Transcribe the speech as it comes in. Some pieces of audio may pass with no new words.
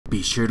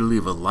Be sure to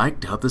leave a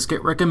like to help this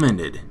get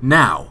recommended.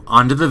 Now,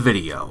 on to the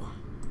video.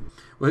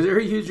 Was there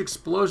a huge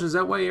explosion? Is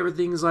that why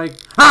everything's like...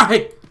 Ah!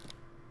 Hey!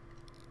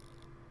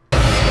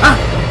 Ah!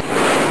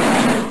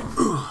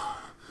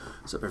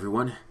 What's up,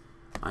 everyone?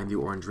 I'm the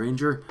Orange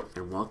Ranger,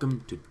 and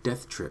welcome to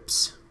Death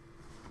Trips.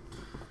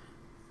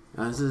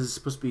 This is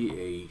supposed to be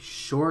a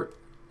short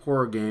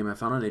horror game I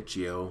found on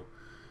itch.io.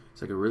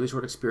 It's like a really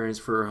short experience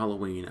for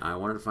Halloween. I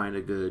wanted to find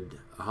a good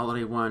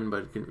holiday one,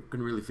 but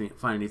couldn't really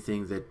find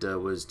anything that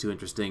was too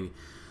interesting.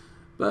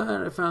 But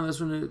I found this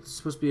one. It's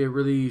supposed to be a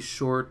really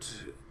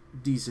short,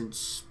 decent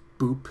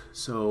spoop.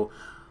 So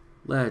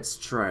let's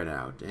try it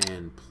out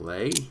and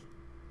play.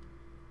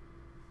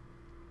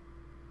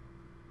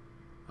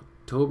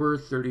 October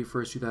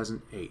 31st,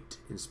 2008.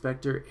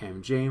 Inspector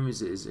M.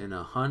 James is in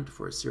a hunt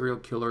for a serial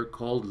killer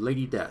called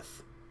Lady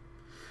Death.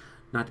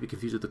 Not to be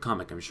confused with the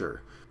comic, I'm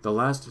sure. The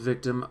last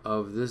victim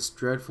of this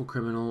dreadful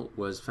criminal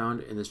was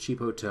found in this cheap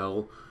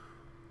hotel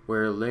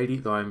where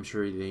though I'm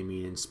sure they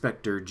mean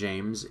Inspector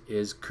James,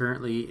 is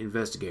currently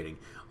investigating.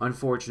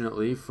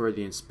 Unfortunately for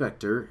the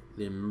inspector,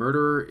 the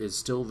murderer is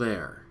still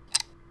there.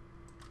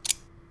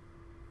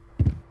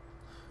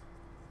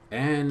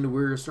 And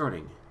we're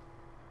starting.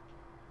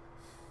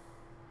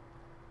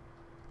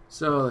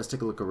 So let's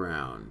take a look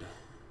around.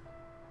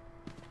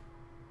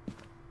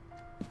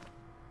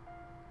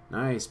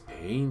 Nice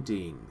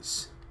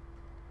paintings.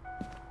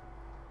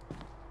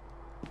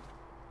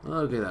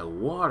 Look at that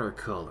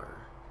watercolor.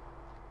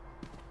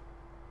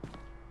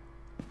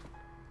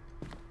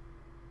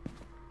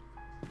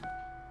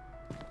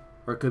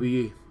 Or it could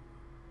be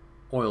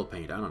oil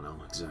paint. I don't know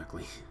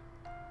exactly.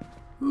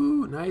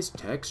 Ooh, nice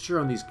texture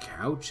on these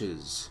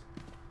couches.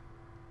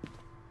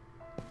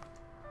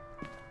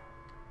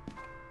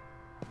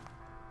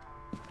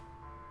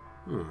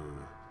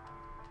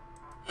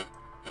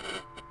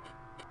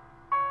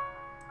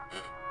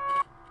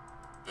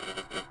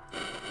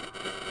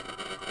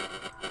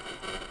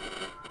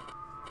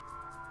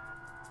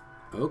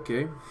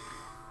 Okay.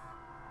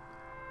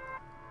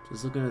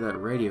 Just looking at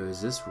that radio.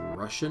 Is this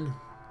Russian?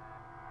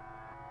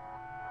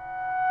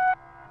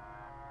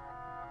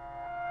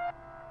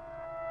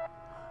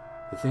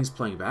 The thing's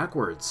playing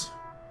backwards.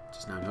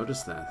 Just now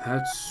noticed that.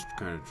 That's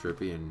kind of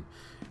trippy and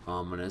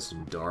ominous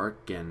and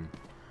dark. And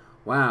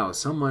wow,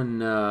 someone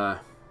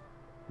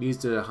needs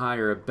to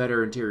hire a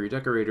better interior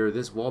decorator.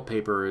 This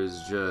wallpaper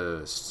is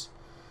just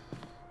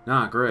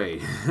not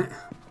great.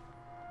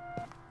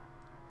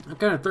 I'm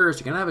kind of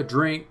thirsty. Can I have a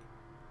drink?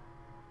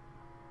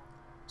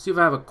 See if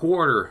I have a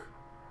quarter.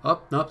 Oh,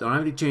 nope, don't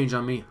have any change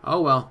on me.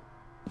 Oh well.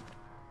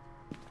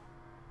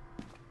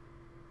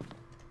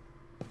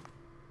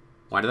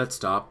 Why did that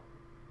stop?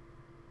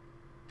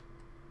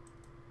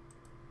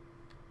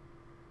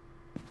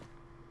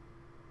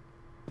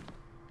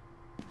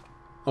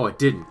 Oh, it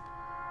didn't.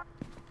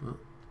 Well,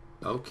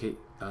 okay,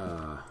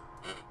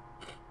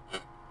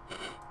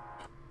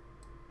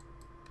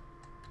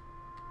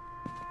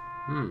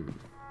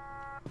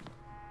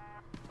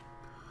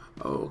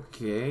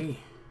 Okay.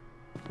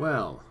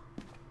 Well,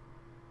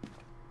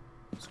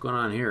 what's going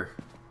on here?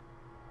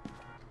 Did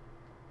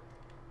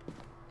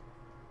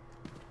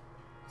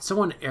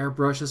someone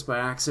airbrush this by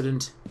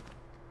accident?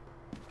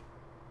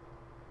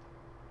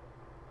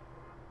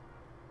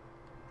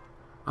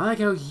 I like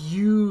how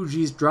huge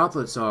these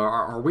droplets are.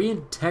 Are we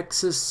in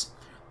Texas?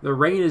 The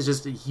rain is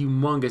just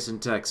humongous in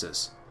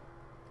Texas.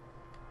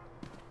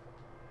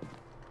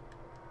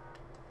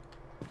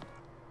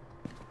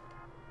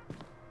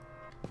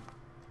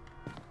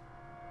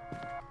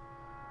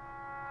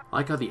 I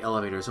like how the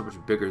elevator is so much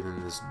bigger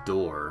than this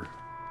door.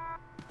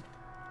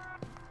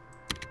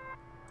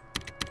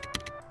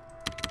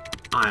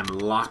 I'm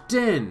locked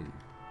in.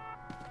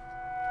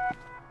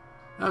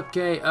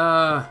 Okay,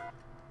 ooh,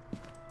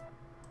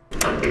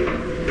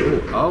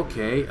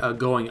 okay,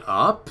 going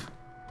up?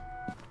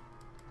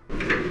 We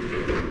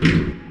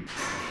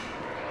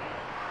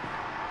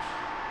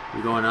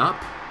going up?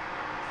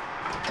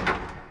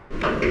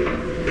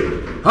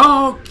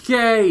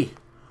 Okay!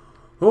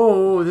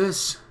 Oh,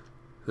 this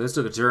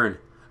took a turn.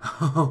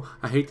 Oh,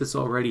 I hate this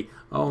already.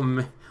 Oh,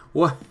 man.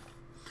 What?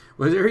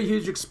 Was there a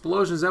huge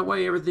explosion? Is that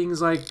why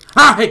everything's like...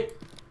 Ah! Hey!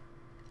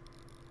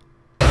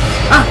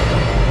 Ah!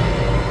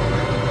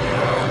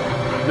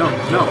 No,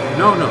 no,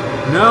 no, no,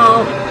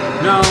 no,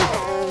 no.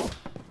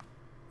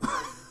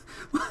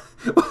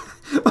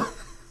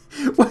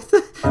 What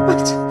the...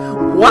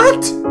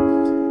 What?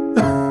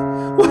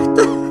 What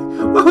the...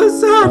 What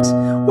was that?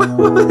 What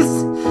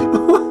was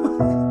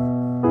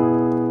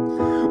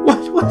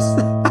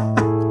that?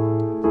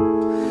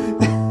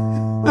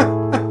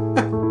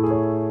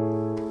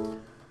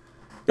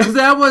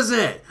 That was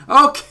it.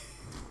 Okay.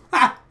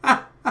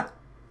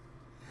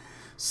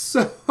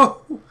 So,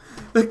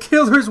 the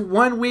killer's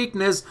one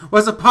weakness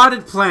was a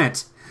potted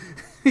plant.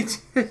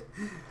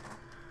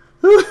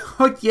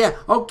 Oh, yeah.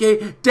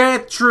 Okay.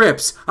 Death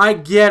trips. I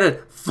get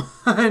it.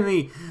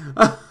 Funny.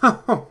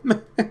 Oh,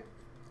 man.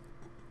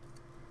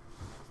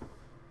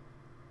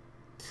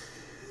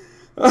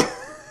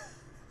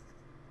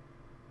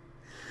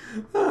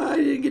 I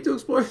didn't get to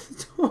explore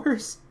the door.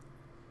 $10.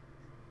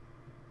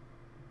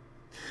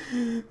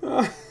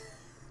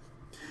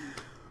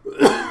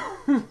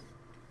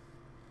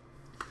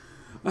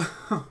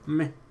 Oh,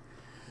 man.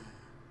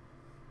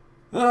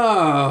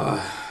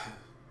 Oh.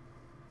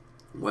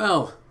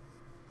 Well,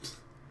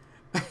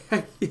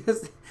 I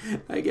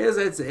guess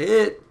that's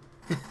it.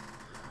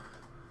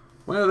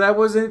 Well, that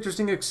was an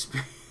interesting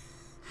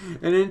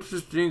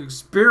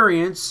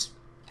experience.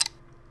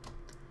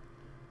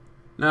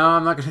 No,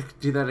 I'm not going to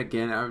do that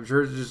again. I'm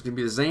sure it's just going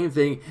to be the same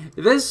thing.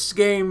 This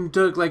game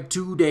took like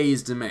 2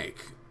 days to make.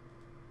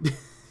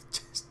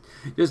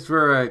 just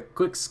for a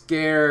quick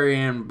scare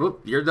and boop,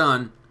 you're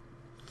done.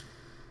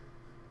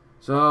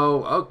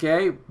 So,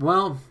 okay,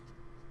 well,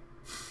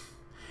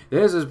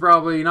 this is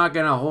probably not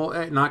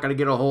gonna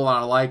get a whole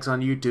lot of likes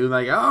on YouTube.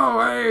 Like,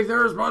 oh, hey,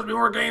 there's supposed to be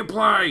more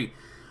gameplay.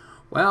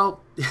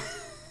 Well,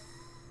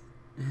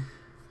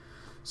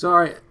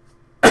 sorry.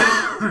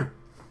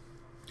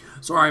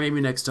 Sorry, maybe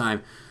next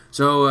time.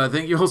 So,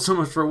 thank you all so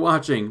much for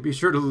watching. Be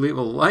sure to leave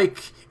a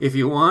like if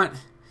you want.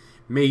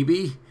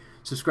 Maybe.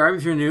 Subscribe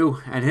if you're new.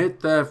 And hit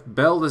the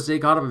bell to stay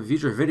caught up in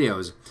future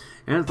videos.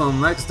 And until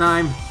next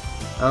time,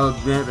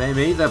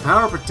 may the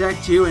power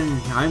protect you. And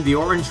I'm the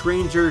Orange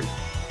Ranger.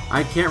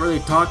 I can't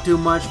really talk too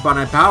much, but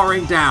I'm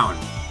powering down.